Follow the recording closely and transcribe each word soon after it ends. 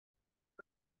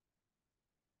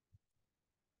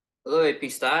Hello, AP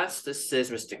Stats. This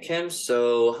is Mr. Kim.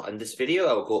 So on this video,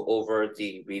 I'll go over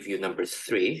the review number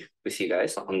 3 with you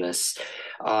guys on this.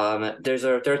 There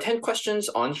are 10 questions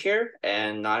on here,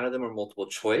 and 9 of them are multiple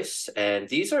choice. And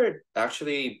these are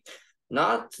actually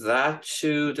not that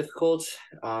too difficult.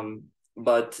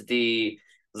 But the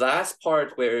last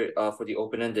part where for the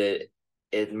open-ended,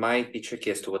 it might be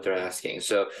tricky as to what they're asking.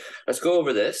 So let's go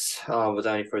over this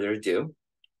without any further ado.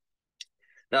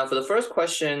 Now, for the first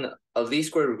question, a least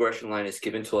square regression line is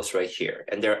given to us right here,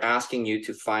 and they're asking you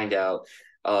to find out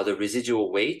the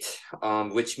residual weight,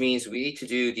 which means we need to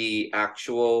do the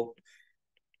actual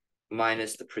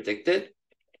minus the predicted.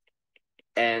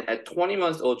 And a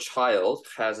 20-month-old child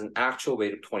has an actual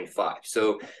weight of 25.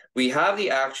 So we have the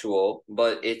actual,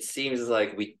 but it seems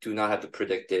like we do not have the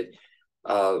predicted.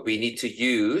 We need to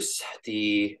use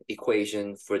the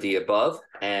equation for the above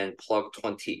and plug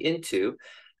 20 into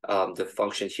the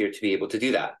function here to be able to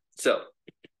do that. So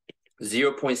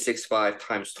 0.65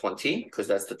 times 20, because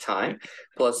that's the time,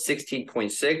 plus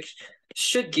 16.6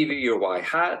 should give you your y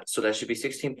hat. So that should be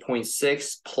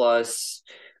 16.6 plus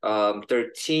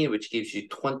 13, which gives you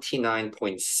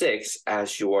 29.6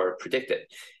 as your predicted.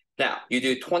 Now, you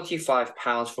do 25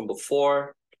 pounds from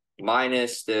before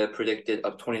minus the predicted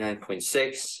of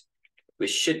 29.6,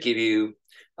 which should give you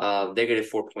negative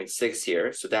 4.6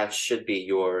 here. So that should be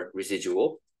your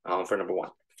residual for number 1.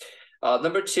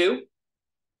 Number 2,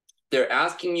 they're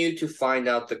asking you to find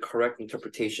out the correct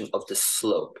interpretation of the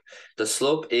slope. The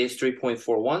slope is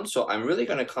 3.41, so I'm really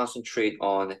going to concentrate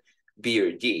on B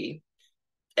or D.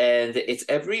 And it's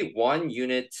every 1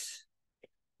 unit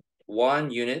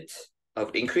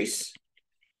of increase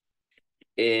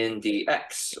in the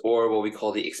x, or what we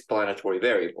call the explanatory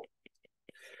variable.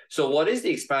 So what is the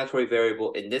explanatory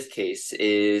variable in this case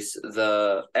is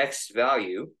the x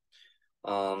value,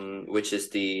 which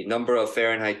is the number of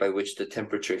Fahrenheit by which the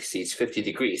temperature exceeds 50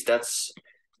 degrees. That's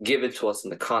given to us in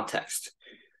the context.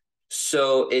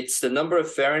 So it's the number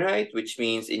of Fahrenheit, which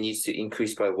means it needs to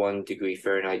increase by 1 degree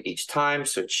Fahrenheit each time.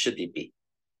 So it should be B.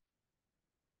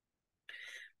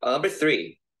 Number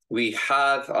 3, we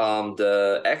have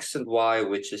the X and Y,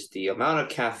 which is the amount of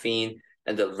caffeine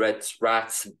and the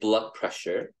rat's blood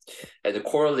pressure. And the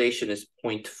correlation is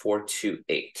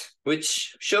 0.428,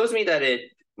 which shows me that it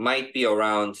might be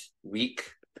around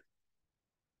weak.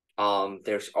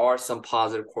 There are some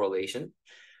positive correlation,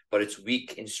 but it's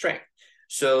weak in strength.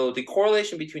 So the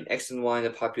correlation between X and Y in the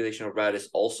population of rat is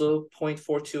also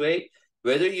 0.428.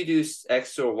 Whether you do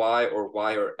X or Y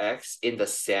or X in the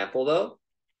sample, though,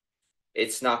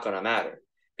 it's not going to matter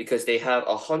because they have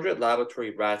 100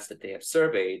 laboratory rats that they have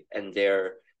surveyed, and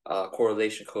their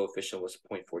correlation coefficient was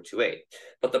 0.428.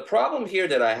 But the problem here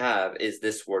that I have is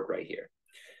this word right here.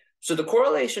 So the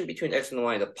correlation between X and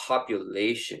Y in the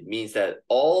population means that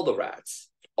all the rats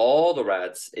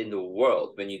in the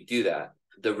world, when you do that,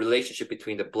 the relationship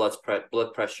between the blood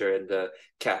pressure and the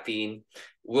caffeine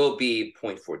will be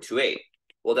 0.428.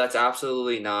 Well, that's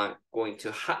absolutely not going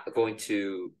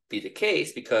to be the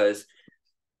case because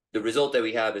the result that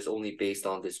we have is only based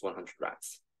on this 100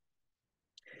 rats.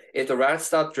 If the rats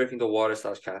stop drinking the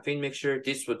water/caffeine mixture,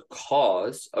 this would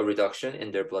cause a reduction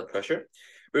in their blood pressure.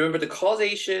 Remember, the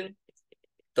causation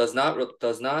does not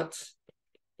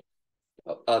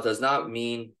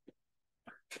mean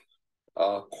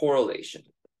correlation.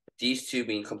 These two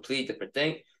mean completely different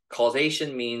thing.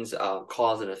 Causation means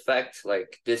cause and effect.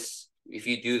 Like this, if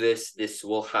you do this, this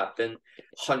will happen.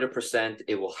 100%,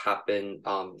 it will happen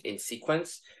in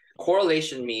sequence.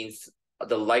 Correlation means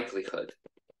the likelihood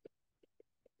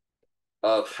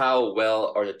of how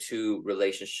well are the two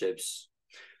relationships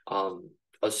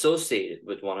associated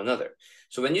with one another.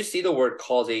 So when you see the word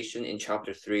causation in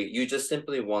chapter 3, you just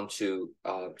simply want to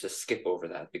just skip over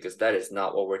that because that is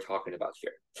not what we're talking about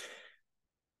here.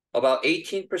 About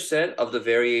 18% of the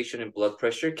variation in blood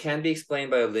pressure can be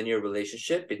explained by a linear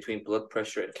relationship between blood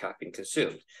pressure and caffeine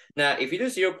consumed. Now, if you do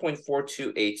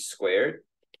 0.428 squared,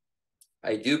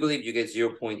 I do believe you get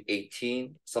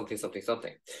 0.18 something.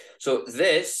 So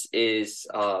this is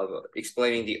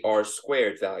explaining the R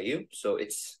squared value. So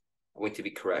it's going to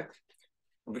be correct.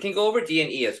 We can go over D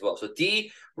and E as well. So D,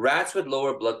 rats with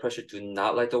lower blood pressure do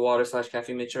not like the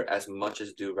water/caffeine mixture as much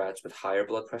as do rats with higher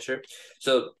blood pressure.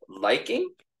 So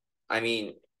liking, I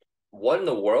mean, what in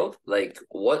the world? Like,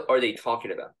 what are they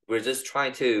talking about? We're just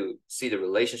trying to see the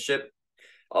relationship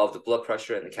of the blood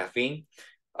pressure and the caffeine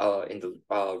in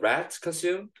the rats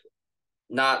consume,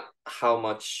 not how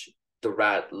much the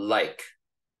rat like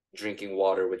drinking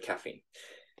water with caffeine.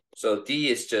 So D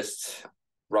is just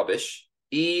rubbish.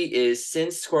 E is,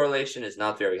 since correlation is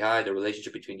not very high, the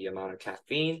relationship between the amount of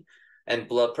caffeine and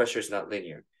blood pressure is not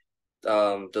linear.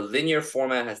 the linear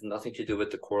format has nothing to do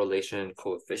with the correlation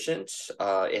coefficient.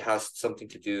 It has something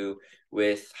to do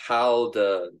with how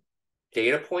the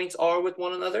data points are with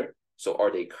one another. So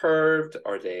are they curved?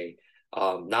 Are they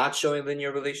not showing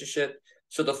linear relationship?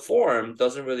 So the form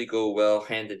doesn't really go well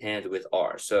hand in hand with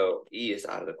R. So E is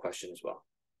out of the question as well.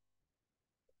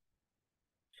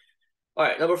 All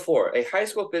right, number 4, a high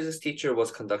school physics teacher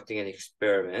was conducting an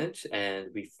experiment, and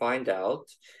we find out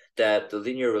that the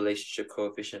linear relationship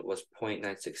coefficient was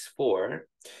 0.964.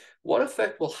 What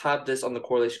effect will have this on the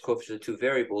correlation coefficient of two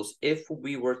variables if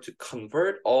we were to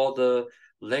convert all the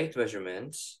length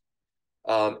measurements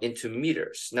into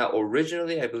meters? Now,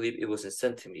 originally, I believe it was in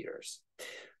centimeters.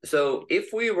 So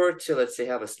if we were to, let's say,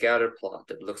 have a scatter plot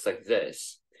that looks like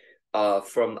this,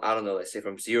 from, I don't know, let's say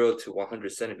from 0 to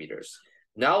 100 centimeters,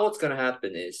 now what's going to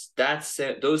happen is that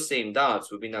those same dots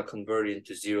will be now converted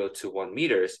into 0 to 1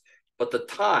 meters, but the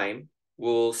time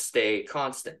will stay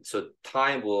constant. So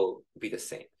time will be the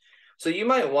same. So you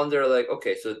might wonder, like,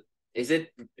 okay, so is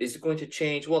it going to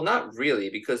change? Well, not really,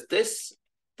 because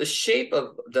the shape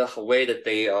of the way that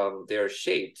they're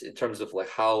shaped in terms of like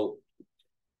how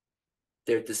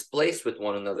they're displaced with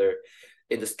one another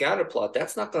in the scatter plot,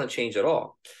 that's not going to change at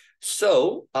all.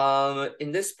 So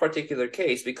in this particular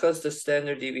case, because the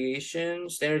standard deviation,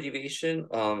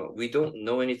 we don't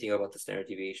know anything about the standard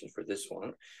deviation for this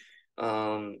one.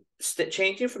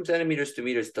 Changing from centimeters to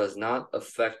meters does not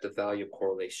affect the value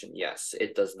correlation. Yes,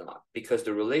 it does not, because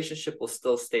the relationship will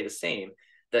still stay the same,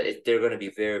 that they're going to be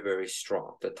very, very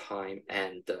strong, the time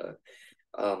and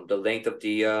the length of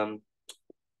the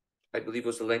I believe it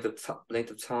was the length of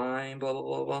time, blah, blah,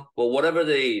 blah, blah. Well, whatever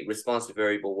the responsive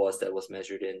variable was that was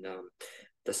measured in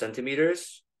the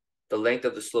centimeters, the length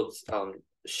of the slope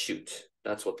shoot.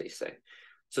 That's what they say.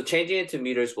 So changing it to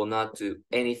meters will not do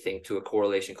anything to a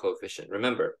correlation coefficient.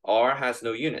 Remember, R has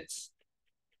no units.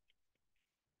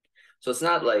 So it's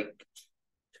not like,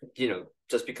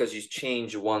 just because you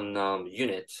change one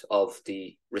unit of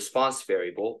the response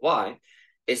variable, Y,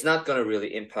 it's not going to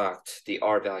really impact the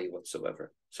R value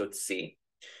whatsoever. So it's C.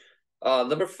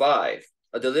 Number 5,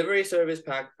 a delivery service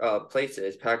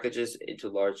places packages into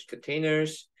large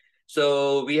containers.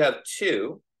 So we have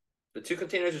two. The two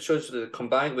containers are chosen so the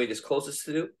combined weight is closest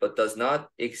to, but does not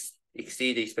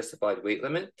exceed a specified weight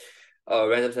limit.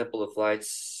 Random sample of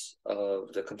flights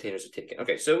of the containers are taken.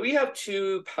 Okay, so we have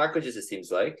two packages, it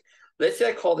seems like. Let's say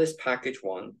I call this package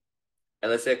 1,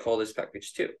 and let's say I call this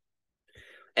package 2.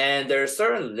 And there's a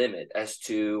certain limit as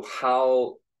to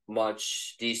how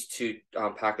much these two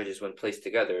packages, when placed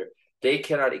together, they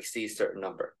cannot exceed a certain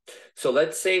number. So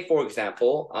let's say, for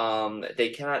example, they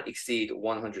cannot exceed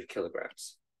 100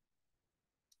 kilograms.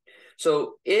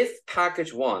 So if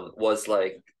package 1 was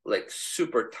like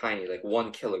super tiny, like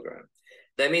 1 kilogram,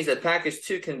 that means that package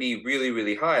 2 can be really,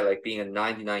 really high, like being a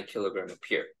 99 kilogram up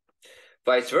here.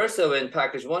 Vice versa, when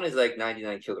package 1 is like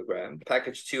 99 kilogram,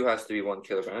 package 2 has to be 1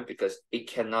 kilogram because it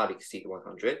cannot exceed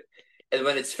 100. And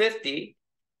when it's 50,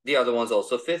 the other one's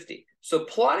also 50. So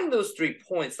plotting those 3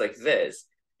 points like this,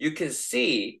 you can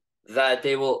see that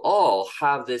they will all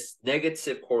have this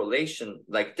negative correlation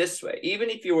like this way. Even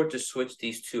if you were to switch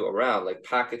these two around, like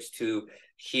package 2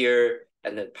 here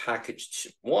and then package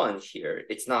 1 here,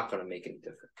 it's not going to make any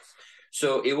difference.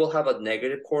 So it will have a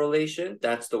negative correlation.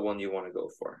 That's the one you want to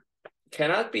go for.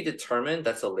 Cannot be determined.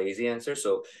 That's a lazy answer.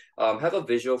 So have a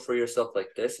visual for yourself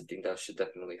like this. I think that should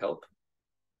definitely help.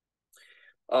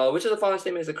 Which of the following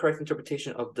statement is the correct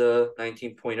interpretation of the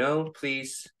 19.0?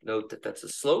 Please note that that's a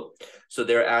slope. So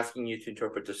they're asking you to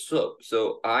interpret the slope.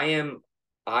 So I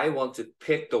want to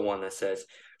pick the one that says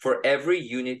for every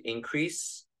unit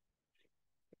increase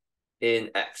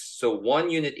in X. So 1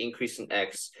 unit increase in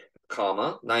X,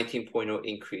 comma, 19.0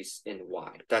 increase in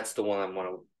Y. That's the one I want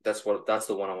to, that's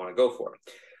the one I want to go for.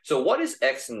 So what is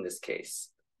X in this case?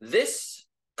 This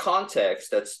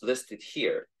context that's listed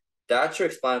here, that's your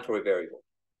explanatory variable.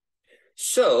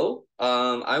 So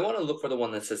I want to look for the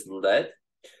one that says lead.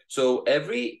 So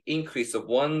every increase of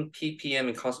 1 ppm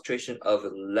in concentration of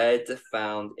lead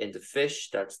found in the fish,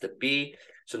 that's the B.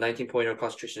 So 19.0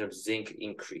 concentration of zinc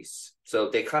increase. So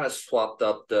they kind of swapped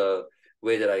up the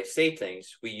way that I say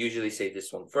things. We usually say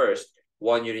this one first,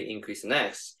 1 unit increase in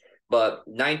X, but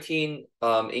 19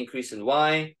 increase in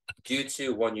Y due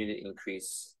to 1 unit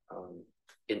increase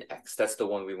in X. That's the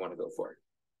one we want to go for.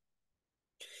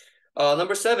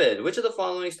 Number 7, which of the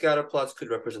following scatter plots could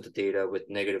represent the data with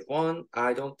 -1?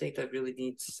 I don't think that really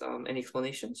needs any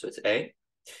explanation, so it's A.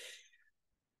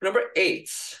 Number 8,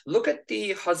 look at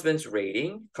the husband's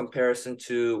rating comparison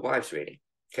to wife's rating.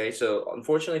 Okay, so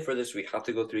unfortunately for this, we have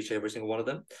to go through each and every single one of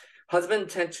them.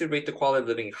 Husbands tend to rate the quality of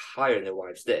living higher than their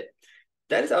wives did.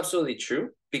 That is absolutely true,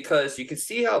 because you can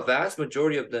see how vast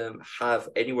majority of them have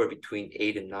anywhere between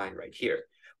 8 and 9 right here.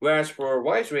 Whereas for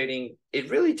wives rating, it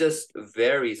really just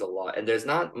varies a lot, and there's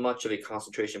not much of a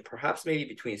concentration. Perhaps maybe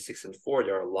between 6 and 4,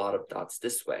 there are a lot of dots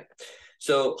this way.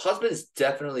 So husbands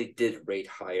definitely did rate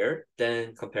higher than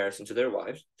in comparison to their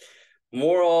wives.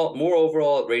 More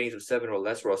overall ratings of 7 or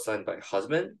less were assigned by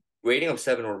husband. Rating of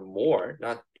 7 or more,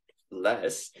 not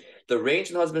less. The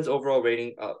range in husband's overall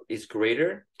rating is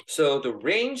greater. So the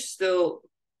range still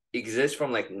exists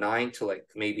from like 9 to like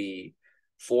maybe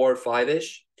 4 or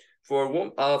 5-ish. For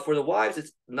the wives,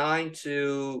 it's 9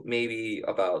 to maybe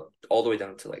about all the way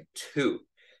down to like 2.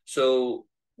 So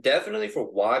definitely for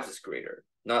wives is greater,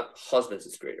 not husbands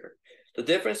is greater. The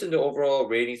difference in the overall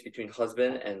ratings between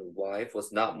husband and wife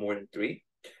was not more than 3.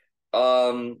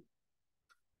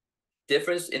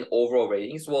 Difference in overall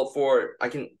ratings. Well,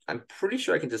 I'm pretty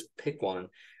sure I can just pick one.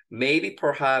 Maybe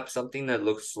perhaps something that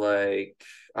looks like,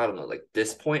 I don't know, like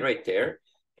this point right there.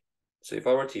 So if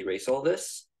I were to erase all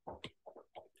this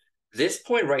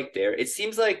point right there, it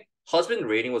seems like husband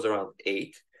rating was around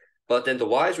 8, but then the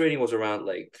wife's rating was around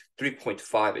like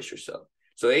 3.5-ish or so.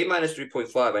 So 8 minus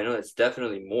 3.5, I know that's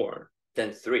definitely more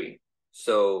than 3.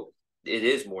 So it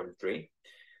is more than 3.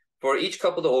 For each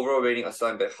couple, the overall rating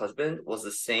assigned by husband was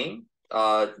the same.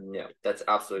 No, that's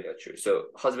absolutely not true. So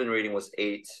husband rating was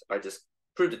 8. I just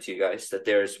proved it to you guys that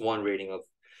there's one rating of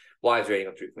wives rating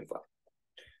of 3.5.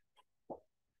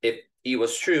 If E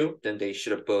was true, then they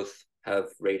should have both have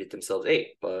rated themselves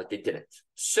 8, but they didn't.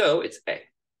 So it's A.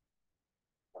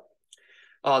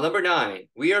 Number 9,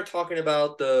 we are talking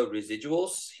about the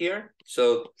residuals here.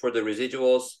 So for the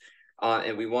residuals,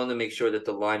 and we want to make sure that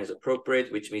the line is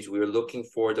appropriate, which means we're looking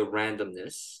for the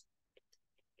randomness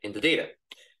in the data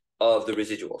of the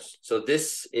residuals. So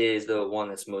this is the one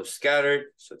that's most scattered,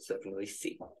 so it's definitely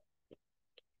C.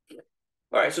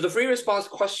 All right, so the free response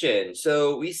question.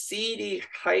 So we see the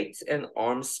height and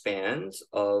arm spans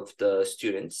of the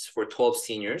students for 12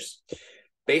 seniors.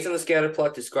 Based on the scatter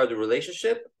plot, describe the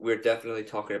relationship. We're definitely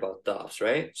talking about dots,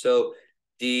 right? So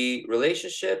the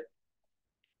relationship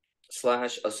 /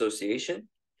 association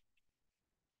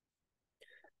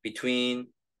between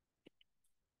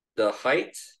the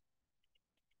height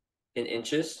in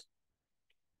inches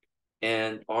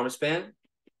and arm span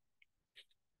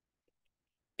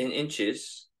in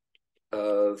inches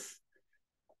of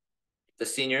the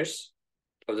seniors,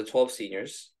 of the 12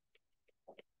 seniors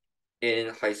in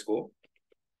a high school,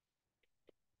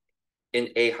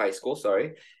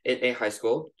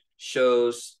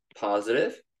 shows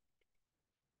positive,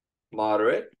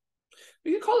 moderate.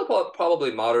 We can call it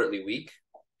probably moderately weak,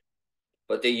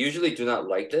 but they usually do not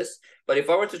like this. But if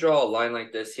I were to draw a line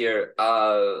like this here,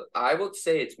 I would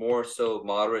say it's more so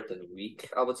moderate than weak,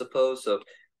 I would suppose. So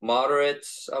moderate,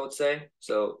 I would say.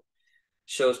 So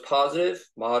shows positive,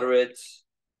 moderate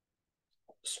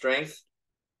strength,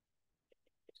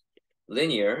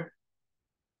 linear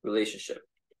relationship.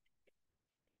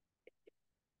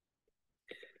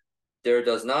 There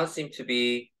does not seem to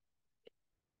be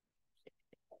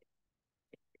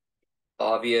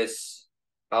obvious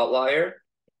outlier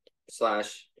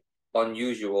 /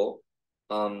 unusual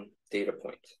data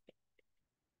point.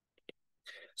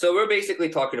 So we're basically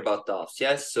talking about dots,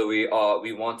 yes? So we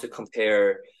want to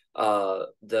compare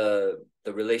the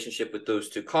relationship with those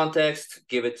two contexts,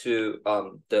 give it to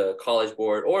the College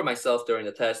Board or myself during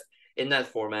the test in that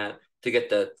format to get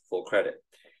the full credit.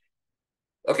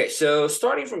 Okay, so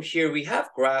starting from here, we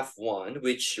have graph 1,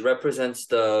 which represents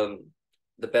the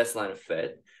best line of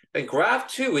fit. And graph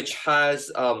 2, which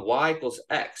has y equals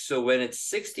x. So when it's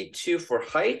 62 for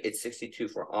height, it's 62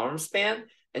 for arm span.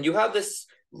 And you have this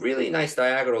really nice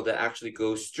diagonal that actually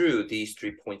goes through these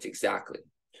 3 points exactly.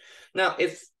 Now,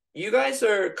 if you guys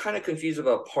are kind of confused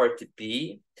about part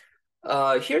B,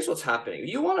 here's what's happening.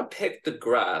 You want to pick the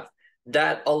graph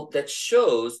that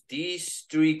shows these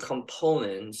 3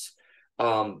 components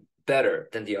better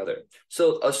than the other.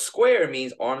 So a square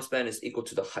means arm span is equal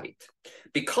to the height.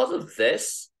 Because of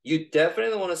this, you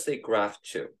definitely want to say graph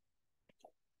 2.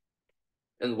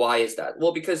 And why is that?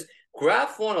 Well, because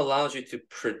graph 1 allows you to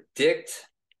predict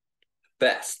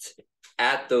best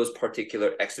at those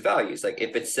particular x values. Like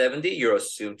if it's 70, you're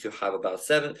assumed to have about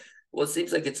 7. Well, it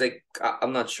seems like it's like,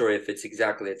 I'm not sure if it's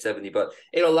exactly at 70, but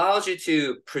it allows you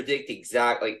to predict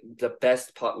the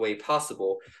best way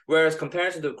possible. Whereas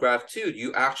comparison to graph 2,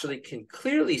 you actually can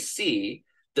clearly see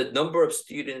the number of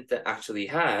students that actually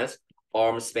has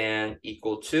arm span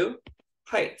equal to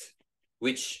height,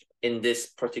 which in this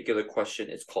particular question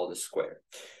is called a square.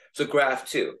 So graph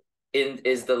 2,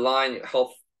 is the line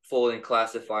helpful in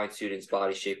classifying students'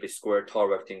 body shape, a square, tall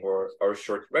rectangle, or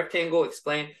short rectangle?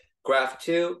 Explain. Graph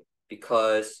 2,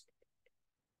 because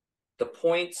the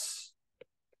points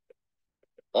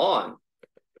on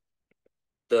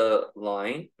the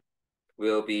line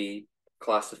will be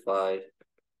classified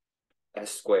as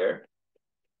square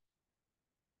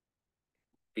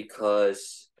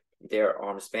because their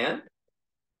arm span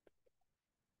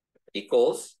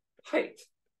equals height.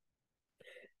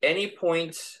 Any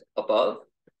point above,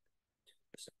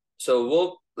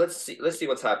 so let's see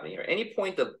what's happening here. Any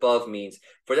point above means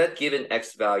for that given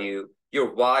x value,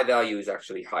 your y value is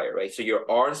actually higher, right? So your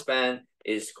arm span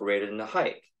is greater than the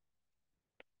height.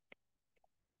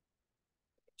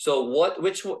 So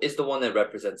which is the one that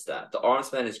represents that? The arm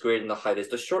span is greater than the height is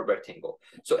the short rectangle.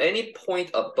 So any point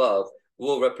above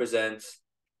will represent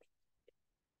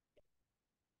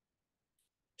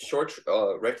short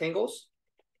rectangles,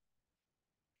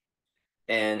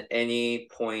 and any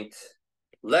point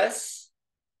less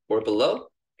or below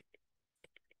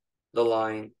the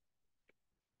line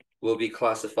will be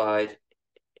classified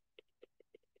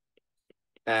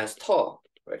as tall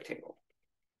rectangle.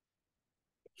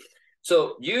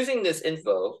 So using this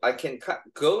info, I can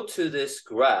go to this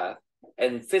graph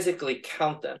and physically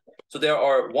count them. So there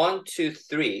are 1, 2,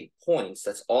 3 points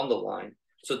that's on the line.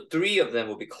 So 3 of them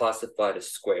will be classified as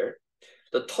square.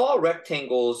 The tall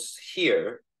rectangles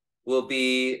here will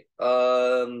be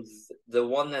the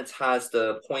one that has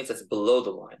the points that's below the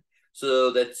line.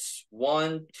 So that's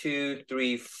 1, 2,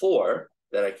 3, 4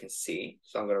 that I can see.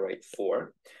 So I'm going to write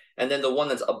 4. And then the one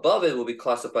that's above it will be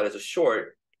classified as a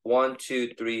short. 1,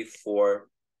 2, 3, 4,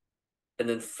 and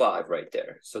then 5 right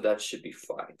there. So that should be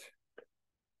 5.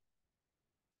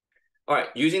 All right,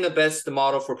 using the best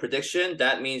model for prediction,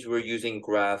 that means we're using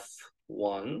graph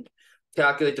 1.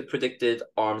 Calculate the predicted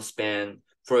arm span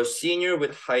for a senior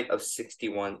with height of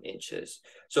 61 inches.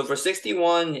 So for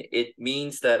 61, it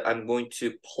means that I'm going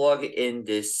to plug in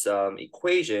this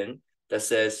equation that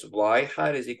says y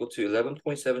hat is equal to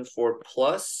 11.74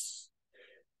 plus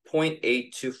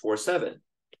 0.8247.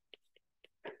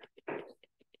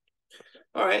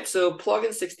 All right, so plug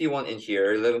in 61 in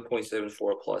here,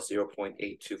 11.74 plus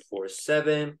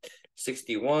 0.8247,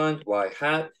 61, y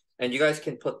hat. And you guys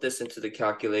can put this into the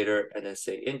calculator and then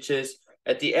say inches.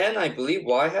 At the end, I believe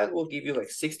y hat will give you like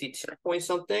 62 point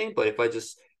something. But if I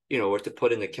just, were to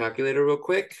put in the calculator real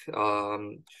quick,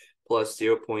 plus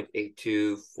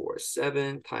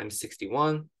 0.8247 times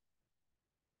 61.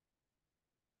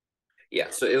 Yeah,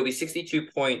 so it'll be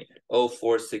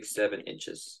 62.0467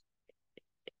 inches.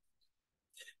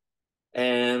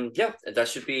 And yeah, that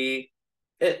should be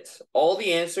it. All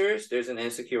the answers, there's an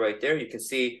answer key right there. You can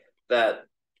see that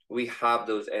we have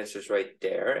those answers right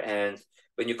there. And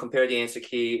when you compare the answer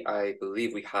key, I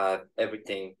believe we have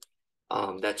everything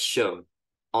that's shown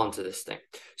onto this thing.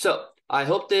 So I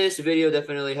hope this video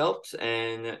definitely helped,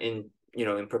 and in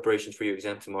preparation for your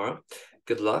exam tomorrow.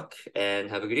 Good luck and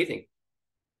have a good evening.